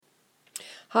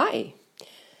Hi,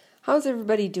 how's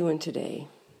everybody doing today?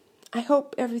 I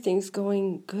hope everything's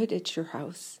going good at your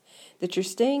house, that you're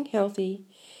staying healthy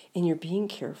and you're being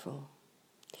careful.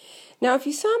 Now, if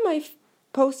you saw my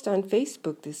post on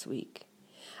Facebook this week,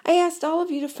 I asked all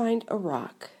of you to find a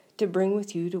rock to bring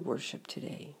with you to worship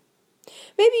today.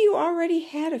 Maybe you already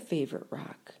had a favorite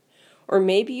rock, or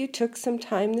maybe you took some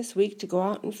time this week to go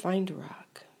out and find a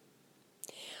rock.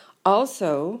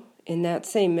 Also, in that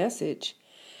same message,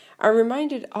 I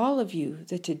reminded all of you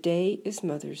that today is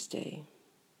Mother's Day.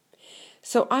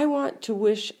 So I want to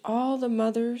wish all the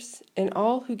mothers and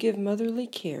all who give motherly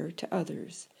care to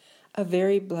others a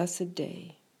very blessed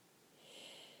day.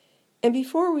 And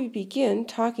before we begin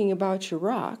talking about your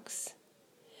rocks,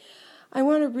 I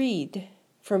want to read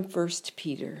from 1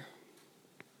 Peter.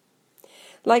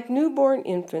 Like newborn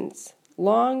infants,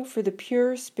 long for the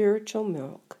pure spiritual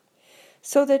milk,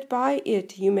 so that by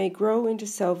it you may grow into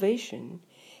salvation,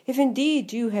 if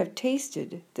indeed you have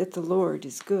tasted that the Lord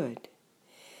is good.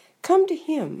 Come to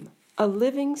him, a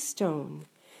living stone,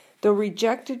 though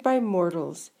rejected by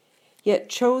mortals, yet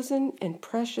chosen and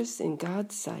precious in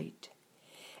God's sight.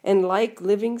 And like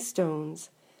living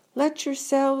stones, let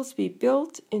yourselves be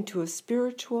built into a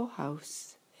spiritual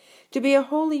house, to be a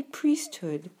holy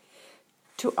priesthood,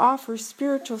 to offer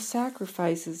spiritual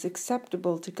sacrifices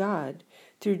acceptable to God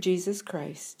through Jesus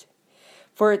Christ.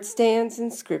 For it stands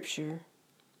in Scripture,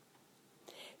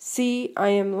 "See, I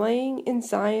am laying in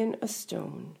Zion a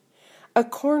stone, a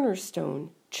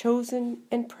cornerstone, chosen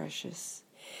and precious,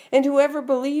 and whoever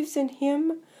believes in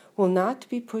him will not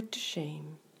be put to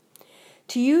shame.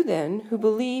 To you then, who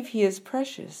believe, he is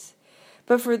precious,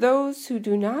 but for those who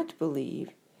do not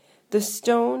believe, the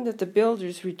stone that the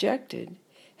builders rejected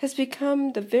has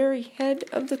become the very head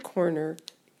of the corner,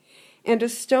 and a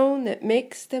stone that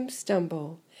makes them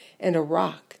stumble, and a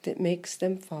rock that makes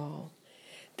them fall.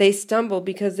 They stumble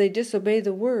because they disobey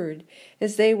the word,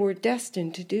 as they were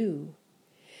destined to do.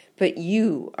 But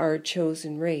you are a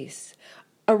chosen race,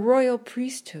 a royal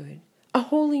priesthood, a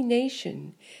holy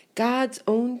nation, God's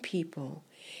own people,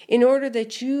 in order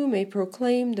that you may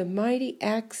proclaim the mighty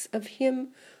acts of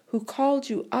him who called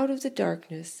you out of the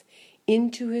darkness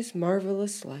into his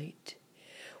marvelous light.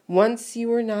 Once you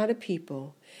were not a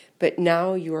people, but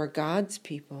now you are God's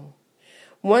people.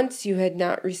 Once you had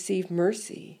not received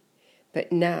mercy, but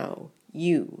now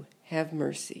you have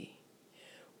mercy."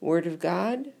 Word of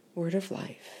God, word of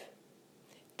life.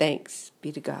 Thanks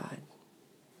be to God.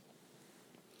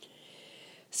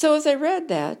 So as I read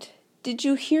that, did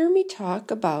you hear me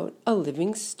talk about a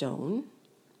living stone?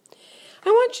 I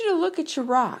want you to look at your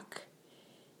rock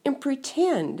and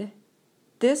pretend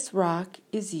this rock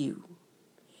is you.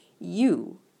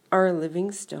 You are a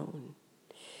living stone.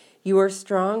 You are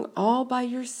strong all by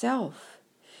yourself,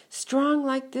 strong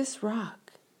like this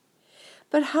rock.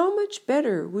 But how much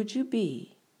better would you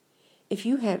be if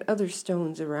you had other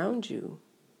stones around you?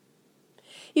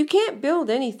 You can't build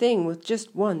anything with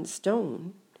just one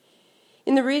stone.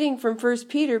 In the reading from 1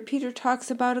 Peter, Peter talks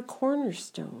about a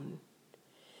cornerstone.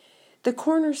 The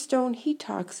cornerstone he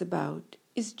talks about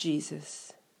is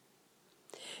Jesus.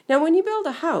 Now, when you build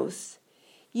a house,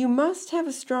 you must have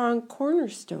a strong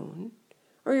cornerstone,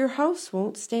 or your house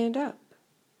won't stand up.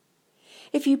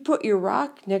 If you put your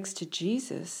rock next to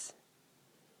Jesus,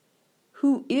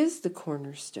 who is the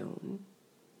cornerstone,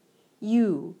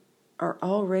 you are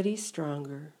already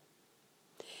stronger.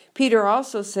 Peter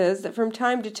also says that from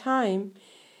the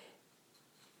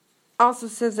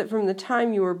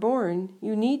time you were born,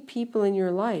 you need people in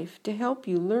your life to help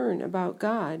you learn about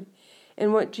God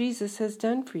and what Jesus has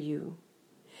done for you.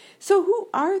 So who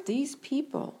are these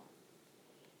people?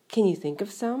 Can you think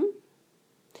of some?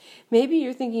 Maybe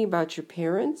you're thinking about your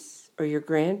parents or your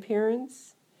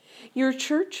grandparents, your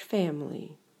church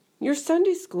family, your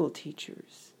Sunday school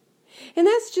teachers. And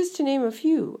that's just to name a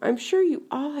few. I'm sure you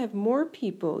all have more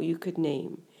people you could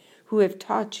name who have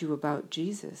taught you about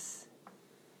Jesus.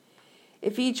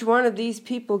 If each one of these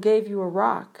people gave you a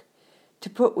rock to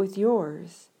put with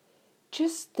yours,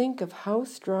 just think of how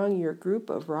strong your group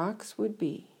of rocks would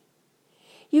be.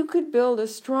 You could build a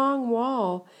strong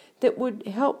wall that would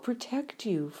help protect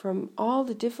you from all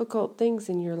the difficult things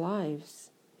in your lives.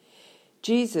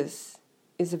 Jesus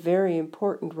is a very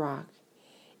important rock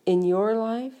in your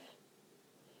life.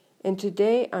 And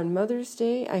today, on Mother's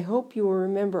Day, I hope you will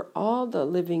remember all the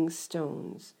living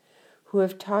stones who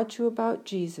have taught you about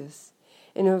Jesus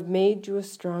and who have made you a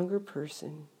stronger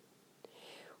person.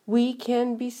 We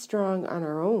can be strong on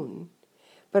our own,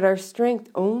 but our strength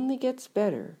only gets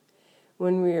better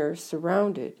when we are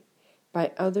surrounded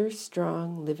by other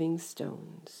strong living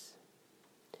stones.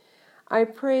 I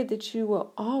pray that you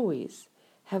will always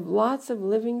have lots of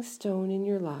living stone in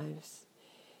your lives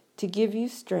to give you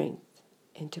strength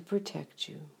and to protect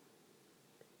you.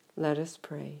 Let us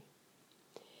pray.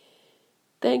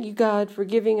 Thank you, God, for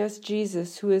giving us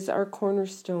Jesus, who is our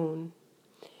cornerstone.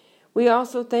 We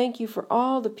also thank you for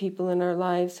all the people in our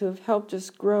lives who have helped us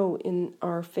grow in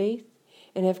our faith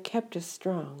and have kept us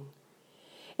strong.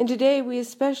 And today we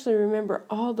especially remember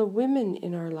all the women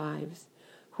in our lives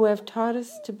who have taught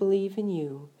us to believe in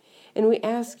you, and we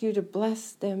ask you to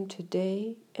bless them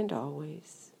today and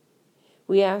always.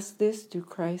 We ask this through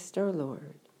Christ our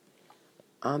Lord.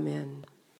 Amen.